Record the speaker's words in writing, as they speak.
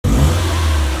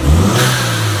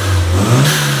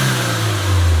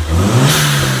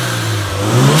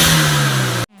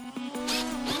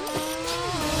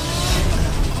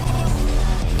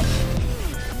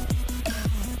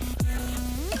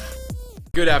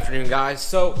afternoon, guys.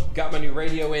 So got my new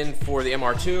radio in for the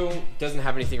MR2. Doesn't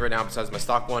have anything right now besides my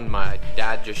stock one. My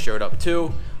dad just showed up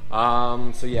too.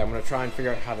 So yeah, I'm gonna try and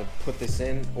figure out how to put this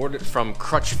in. Ordered from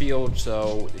Crutchfield,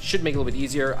 so it should make it a little bit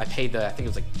easier. I paid I think it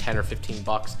was like 10 or 15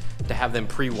 bucks to have them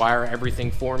pre-wire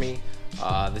everything for me.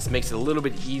 This makes it a little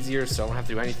bit easier, so I don't have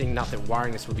to do anything. Not that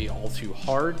wiring this would be all too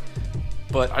hard,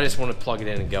 but I just want to plug it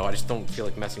in and go. I just don't feel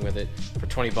like messing with it for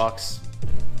 20 bucks.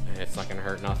 It's not gonna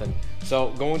hurt nothing.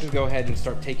 So going to go ahead and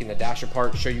start taking the dash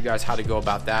apart, show you guys how to go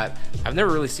about that. I've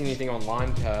never really seen anything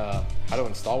online to how to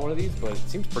install one of these, but it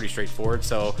seems pretty straightforward.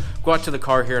 So go out to the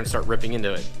car here and start ripping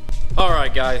into it. All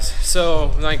right, guys,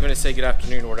 so I'm not gonna say good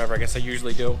afternoon or whatever, I guess I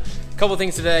usually do. A couple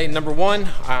things today. Number one,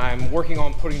 I'm working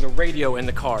on putting the radio in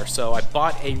the car. So I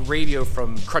bought a radio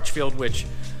from Crutchfield, which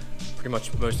pretty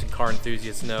much most car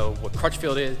enthusiasts know what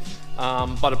Crutchfield is.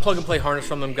 Bought a plug and play harness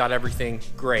from them, got everything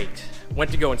great.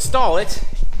 Went to go install it,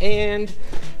 and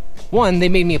one, they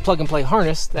made me a plug and play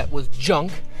harness that was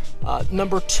junk.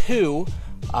 Number two,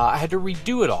 I had to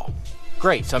redo it all.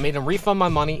 Great, so I made them refund my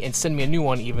money and send me a new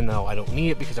one, even though I don't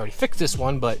need it because I already fixed this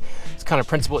one, but it's kind of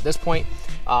principle at this point.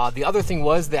 The other thing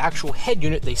was the actual head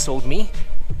unit they sold me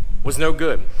was no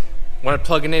good. When I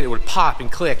plug it in, it would pop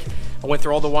and click. I went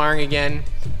through all the wiring again.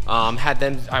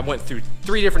 I went through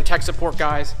 3 different tech support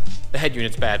guys. The head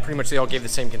unit's bad. Pretty much they all gave the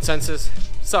same consensus.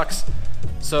 Sucks.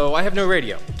 So I have no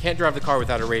radio. Can't drive the car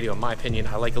without a radio, in my opinion.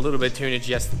 I like a little bit of tunage.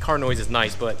 Yes, the car noise is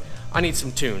nice, but I need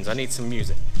some tunes. I need some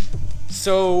music.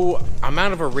 So I'm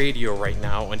out of a radio right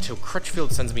now until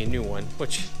Crutchfield sends me a new one,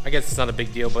 which I guess it's not a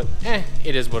big deal, but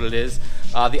it is what it is.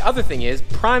 The other thing is,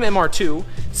 Prime MR2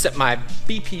 set my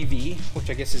BPV, which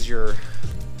I guess is your,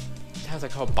 how's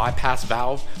that called, bypass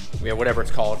valve? Yeah, whatever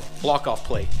it's called, block-off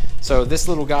plate. So this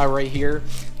little guy right here,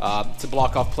 it's a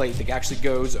block-off plate that actually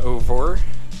goes over.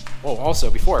 Oh, also,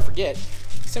 before I forget,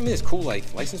 send me this cool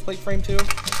license plate frame too,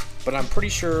 but I'm pretty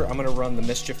sure I'm gonna run the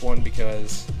Mischief one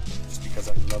because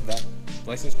I love that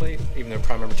license plate, even though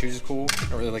Prime number 2 is cool. I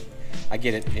don't really like, I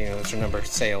get it, you know, it's your number of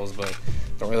sales, but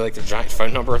don't really like the giant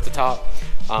phone number at the top.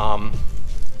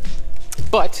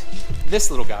 But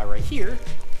this little guy right here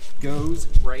goes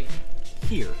right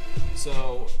here.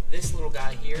 So this little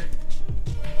guy here,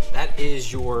 that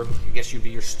is your, I guess you'd be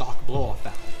your stock blow-off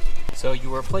valve. So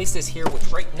you replace this here, which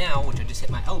right now, which I just hit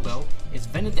my elbow, is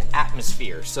vented to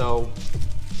atmosphere. So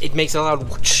it makes a loud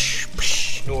whoosh,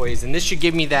 whoosh noise, and this should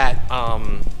give me that,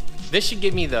 this should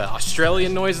give me the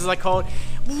Australian noise, as I call it.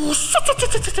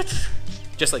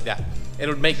 Just like that.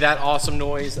 It'll make that awesome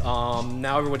noise.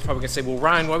 Now everyone's probably gonna say, well,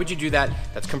 Ryan, why would you do that?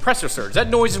 That's compressor surge. That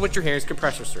noise is what you're hearing, is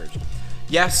compressor surge.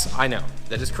 Yes, I know,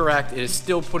 that is correct. It is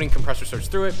still putting compressor surge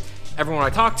through it. Everyone I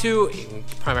talk to,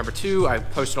 Prime Member 2, I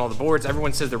posted all the boards,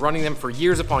 everyone says they're running them for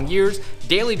years upon years,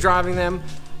 daily driving them,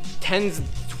 10s,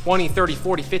 20, 30,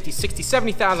 40, 50, 60,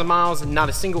 70,000 miles, and not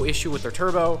a single issue with their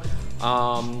turbo.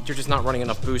 You're just not running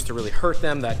enough boost to really hurt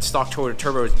them. That stock Toyota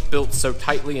Turbo is built so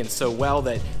tightly and so well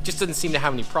that it just doesn't seem to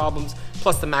have any problems.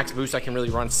 Plus the max boost, I can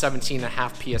really run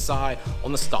 17.5 PSI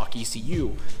on the stock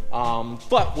ECU.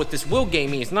 But what this will gain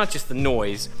me is not just the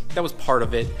noise, that was part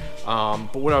of it,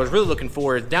 but what I was really looking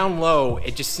for is down low,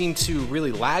 it just seemed to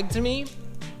really lag to me.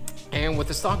 And with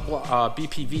the stock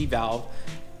BPV valve,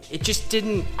 it just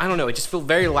didn't, I don't know, it just felt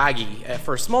very laggy.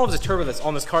 For as small as the turbo that's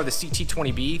on this car, the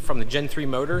CT20B from the Gen 3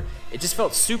 motor, it just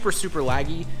felt super, super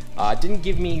laggy. Didn't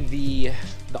give me the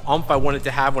oomph I wanted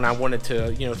to have when I wanted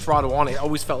to, you know, throttle on. It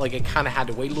always felt like it kind of had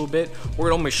to wait a little bit, or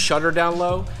it almost shudder down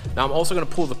low. Now I'm also gonna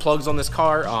pull the plugs on this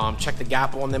car, check the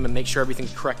gap on them and make sure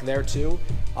everything's correct there too.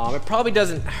 It probably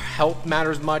doesn't help matter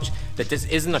as much that this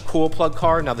isn't a cool plug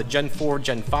car. Now the Gen 4,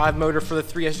 Gen 5 motor for the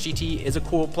 3S GT is a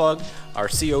cool plug, or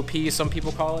COP as some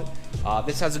people call it.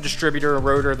 This has a distributor, a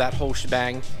rotor, that whole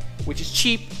shebang, which is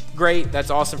cheap, great, that's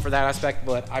awesome for that aspect,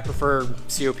 but I prefer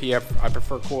COP, I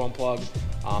prefer cool unplug.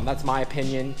 That's my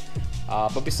opinion.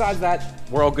 But besides that,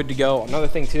 we're all good to go. Another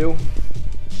thing too,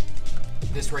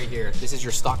 this right here, this is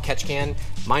your stock catch can.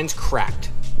 Mine's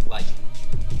cracked, like,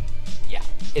 yeah,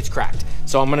 it's cracked.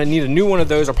 So I'm gonna need a new one of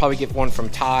those. I'll probably get one from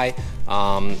Ty.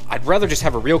 I'd rather just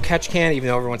have a real catch can, even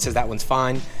though everyone says that one's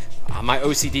fine. My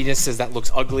OCD says that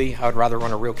looks ugly. I would rather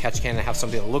run a real catch can and have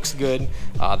something that looks good.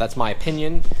 That's my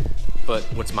opinion, but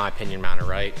what's my opinion matter,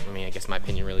 right? I mean, I guess my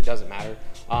opinion really doesn't matter.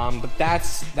 But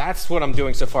that's what I'm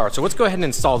doing so far. So let's go ahead and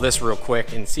install this real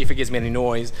quick and see if it gives me any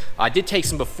noise. I did take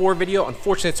some before video.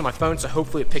 Unfortunately, it's on my phone, so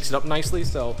hopefully it picks it up nicely.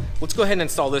 So let's go ahead and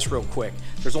install this real quick.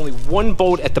 There's only one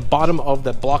bolt at the bottom of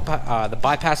the the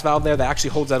bypass valve there that actually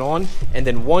holds that on, and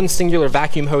then one singular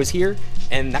vacuum hose here,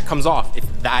 and that comes off. It's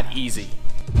that easy.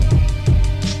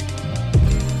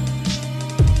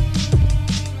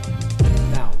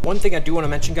 one thing I do want to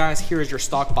mention, guys, here is your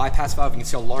stock bypass valve. You can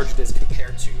see how large it is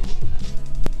compared to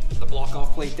the block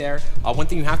off plate there. One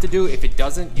thing you have to do, if it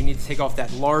doesn't, you need to take off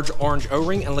that large orange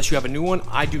O-ring unless you have a new one.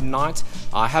 I do not.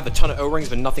 I have a ton of O-rings,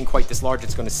 but nothing quite this large.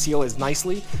 It's going to seal as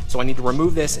nicely. So I need to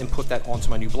remove this and put that onto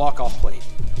my new block off plate.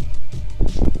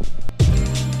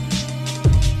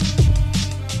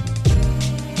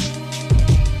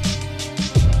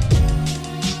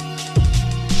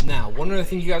 Now, one other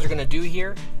thing you guys are going to do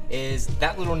here is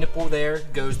that little nipple there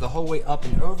goes the whole way up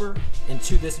and over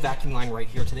into this vacuum line right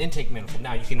here to the intake manifold.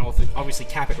 Now you can also obviously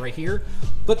cap it right here,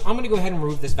 but I'm gonna go ahead and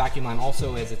remove this vacuum line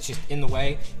also as it's just in the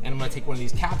way, and I'm gonna take one of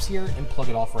these caps here and plug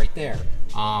it off right there.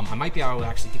 I might be able to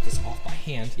actually get this off by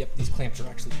hand. Yep, these clamps are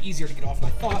actually easier to get off than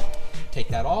I thought. Take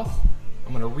that off.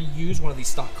 I'm gonna reuse one of these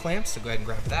stock clamps, so go ahead and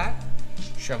grab that.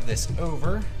 Shove this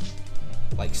over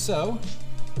like so.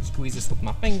 Squeeze this with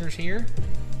my fingers here.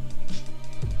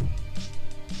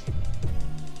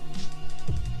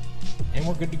 And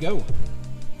we're good to go.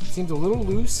 Seems a little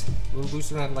loose, a little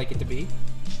looser than I'd like it to be,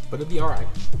 but it'll be all right.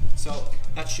 So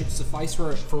that should suffice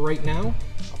for right now.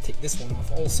 I'll take this one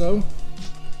off also,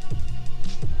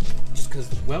 just because,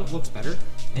 well, it looks better.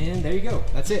 And there you go,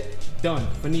 that's it, done,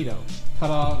 finito.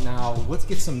 Ta-da, now let's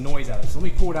get some noise out of it. So let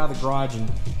me pull it out of the garage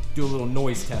and do a little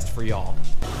noise test for y'all.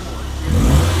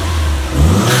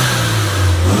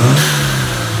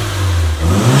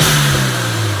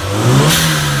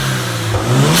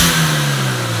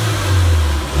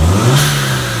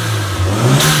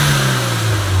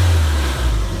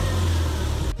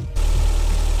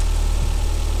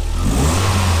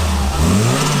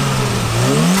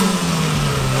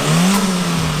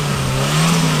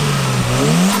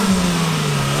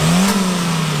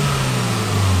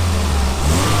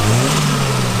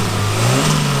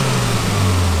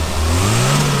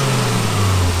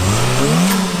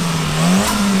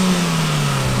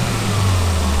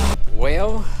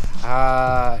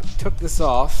 Took this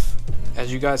off,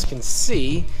 as you guys can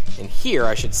see, and hear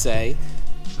I should say,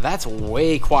 that's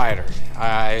way quieter.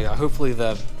 Hopefully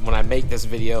when I make this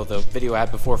video, the video I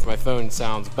had before for my phone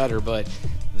sounds better, but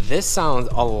this sounds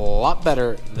a lot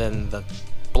better than the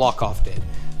block off did.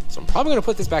 So I'm probably gonna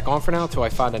put this back on for now until I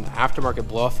find an aftermarket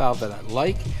blow off valve that I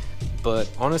like, but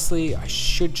honestly, I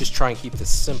should just try and keep this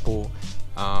simple.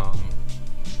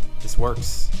 This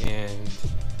works, and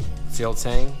what's the old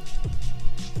saying?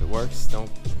 If it works,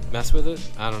 don't mess with it.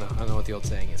 I don't know what the old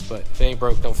saying is, but if it ain't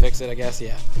broke, don't fix it, I guess.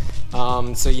 Yeah.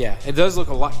 So yeah, it does look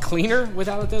a lot cleaner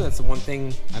without it though. That's the one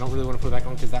thing I don't really want to put it back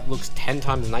on, because that looks 10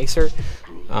 times nicer.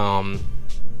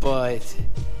 But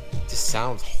it just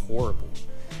sounds horrible.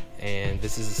 And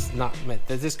this is not meant,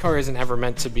 this car isn't ever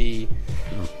meant to be,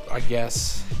 I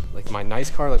guess, like my nice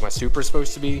car, like my Supra is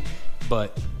supposed to be,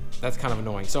 but that's kind of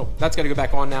annoying. So that's got to go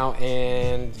back on now,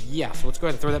 and yeah, so let's go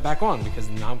ahead and throw that back on because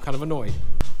now I'm kind of annoyed.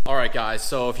 All right, guys,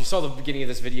 so if you saw the beginning of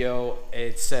this video,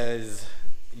 it says,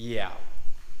 yeah.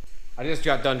 I just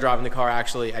got done driving the car,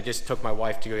 actually. I just took my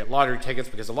wife to go get lottery tickets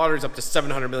because the lottery's up to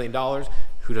 $700 million.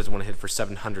 Who doesn't want to hit for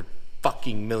 $700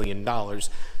 fucking million?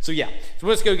 So yeah, so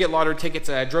let's go get lottery tickets.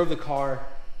 I drove the car,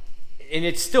 and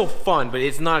it's still fun, but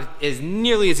it's not as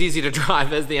nearly as easy to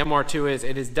drive as the MR2 is.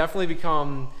 It has definitely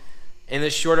become, in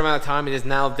this short amount of time, it is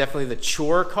now definitely the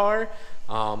chore car.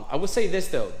 I will say this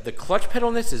though, the clutch pedal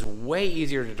on this is way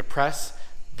easier to depress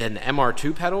than the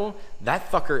MR2 pedal.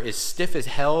 That fucker is stiff as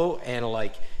hell and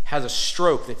like has a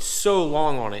stroke that's so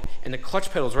long on it, and the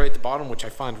clutch pedal is right at the bottom, which I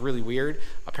find really weird.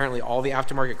 Apparently all the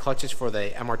aftermarket clutches for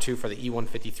the MR2 for the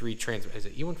E153 trans, is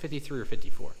it E153 or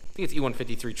 54? I think it's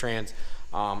E153 trans,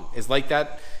 is like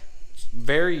that.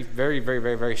 Very, very, very,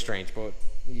 very, very strange, but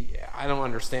I don't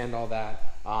understand all that.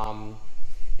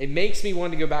 It makes me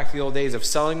want to go back to the old days of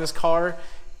selling this car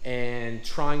and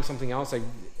trying something else. Like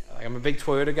I'm a big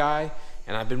Toyota guy,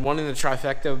 and I've been wanting the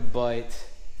trifecta, but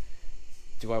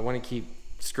do I want to keep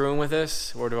screwing with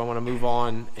this, or do I want to move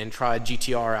on and try a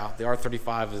GTR out? The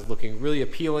R35 is looking really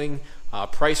appealing.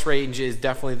 Price range is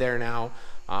definitely there now.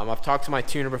 I've talked to my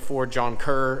tuner before, John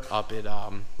Kerr, up at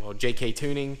well, JK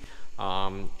Tuning,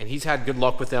 and he's had good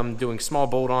luck with them doing small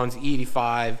bolt-ons,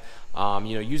 E85,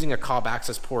 you know, using a cob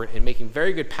access port and making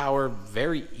very good power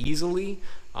very easily.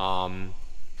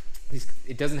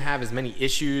 It doesn't have as many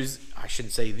issues. I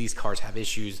shouldn't say these cars have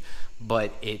issues,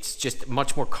 but it's just a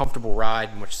much more comfortable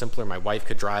ride, much simpler. My wife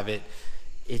could drive it.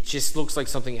 It just looks like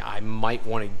something I might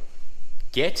want to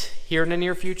get here in the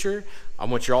near future. I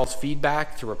want your all's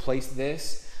feedback to replace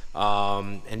this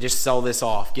and just sell this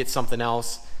off, get something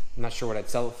else. I'm not sure what I'd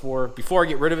sell it for. Before I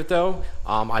get rid of it though,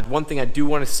 one thing I do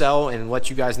want to sell and let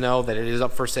you guys know that it is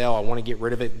up for sale. I want to get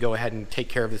rid of it, go ahead and take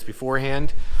care of this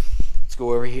beforehand. Let's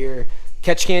go over here.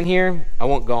 Catch can here, I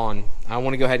want gone. I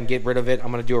want to go ahead and get rid of it.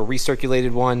 I'm going to do a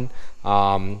recirculated one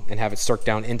and have it circ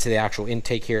down into the actual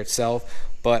intake here itself.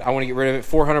 But I want to get rid of it.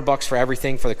 400 bucks for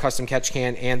everything, for the custom catch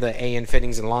can and the AN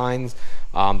fittings and lines.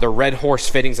 The Red Horse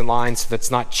fittings and lines,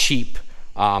 that's not cheap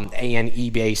AN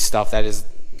eBay stuff. That's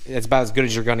about as good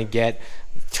as you're going to get.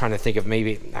 Trying to think of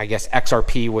maybe, I guess,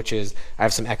 XRP, which is, I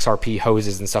have some XRP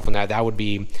hoses and stuff on that. That would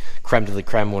be creme de la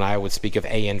creme when I would speak of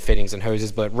AN fittings and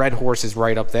hoses. But Red Horse is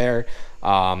right up there.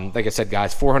 Like I said,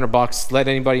 guys, 400 bucks. Let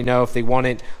anybody know if they want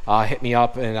it. Hit me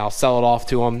up and I'll sell it off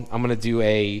to them.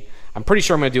 I'm pretty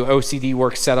sure I'm going to do OCD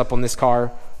work setup on this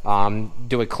car.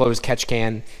 Do a closed catch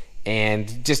can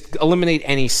and just eliminate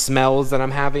any smells that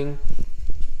I'm having.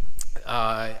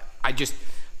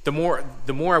 The more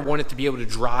I want it to be able to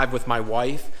drive with my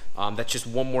wife. That's just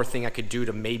one more thing I could do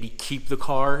to maybe keep the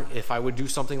car if I would do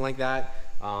something like that.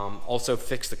 Also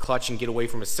fix the clutch and get away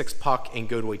from a 6-puck and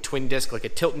go to a twin disc, like a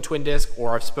Tilton twin disc.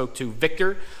 Or I've spoke to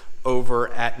Victor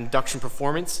over at Induction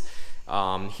Performance.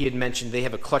 He had mentioned they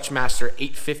have a Clutchmaster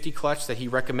 850 clutch that he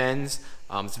recommends.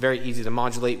 It's very easy to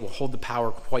modulate, will hold the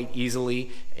power quite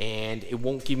easily, and it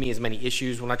won't give me as many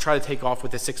issues. When I try to take off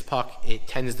with the 6-puck, it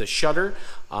tends to shudder.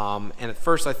 And at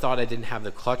first I thought I didn't have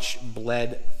the clutch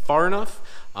bled far enough.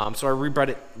 So I rebled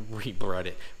it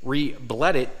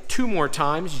 2 more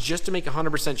times just to make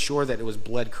 100% sure that it was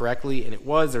bled correctly, and it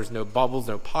was. There's no bubbles,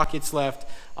 no pockets left.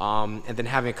 And then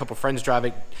having a couple friends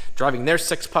driving their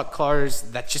 6-puck cars,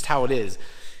 that's just how it is.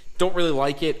 Don't really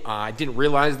like it. I didn't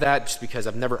realize that just because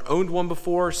I've never owned one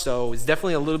before, so it's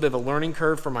definitely a little bit of a learning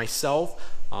curve for myself.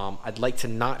 I'd like to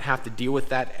not have to deal with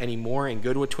that anymore and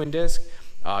go to a twin disc.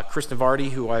 Chris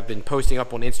Navardi, who I've been posting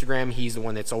up on Instagram, he's the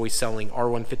one that's always selling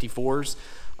R154s.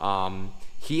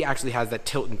 He actually has that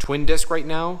Tilton twin disc right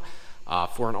now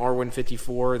for an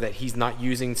R154 that he's not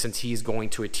using since he's going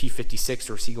to a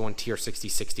T56 or is he going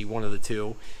TR6060, one of the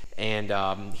two.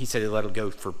 And he said he let it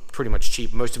go for pretty much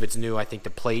cheap. Most of it's new. I think the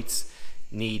plates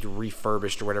need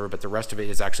refurbished or whatever, but the rest of it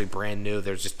is actually brand new.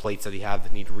 There's just plates that he has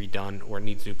that need redone or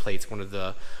needs new plates, one of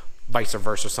the vice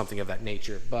versa, something of that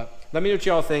nature. But let me know what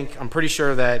y'all think. I'm pretty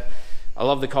sure that I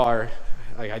love the car.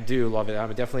 Like, I do love it. I'm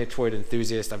definitely a Toyota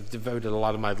enthusiast. I've devoted a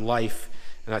lot of my life,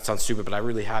 and that sounds stupid, but I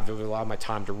really have devoted a lot of my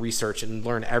time to research and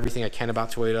learn everything I can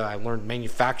about Toyota. I learned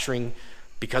manufacturing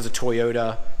because of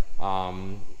Toyota.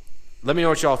 Let me know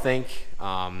what y'all think.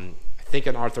 I think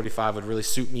an R35 would really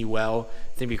suit me well. I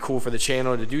think it'd be cool for the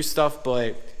channel to do stuff,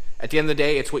 but at the end of the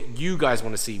day, it's what you guys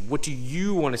want to see. What do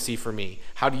you want to see from me?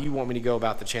 How do you want me to go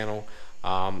about the channel?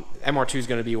 MR2 is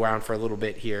going to be around for a little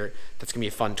bit here. That's going to be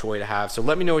a fun toy to have. So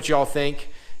let me know what y'all think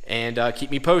and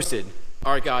keep me posted.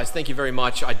 All right, guys, thank you very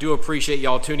much. I do appreciate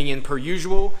y'all tuning in per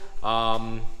usual.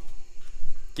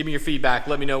 Give me your feedback.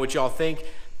 Let me know what y'all think.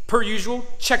 Per usual,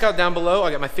 check out down below.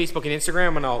 I got my Facebook and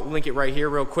Instagram, and I'll link it right here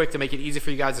real quick to make it easy for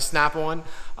you guys to snap on.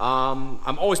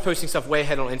 I'm always posting stuff way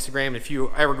ahead on Instagram. If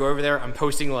you ever go over there, I'm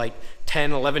posting like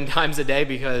 10, 11 times a day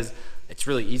because it's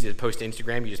really easy to post to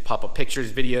Instagram. You just pop up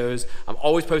pictures, videos. I'm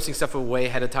always posting stuff way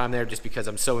ahead of time there just because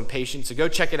I'm so impatient. So go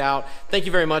check it out. Thank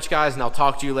you very much, guys, and I'll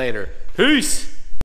talk to you later. Peace!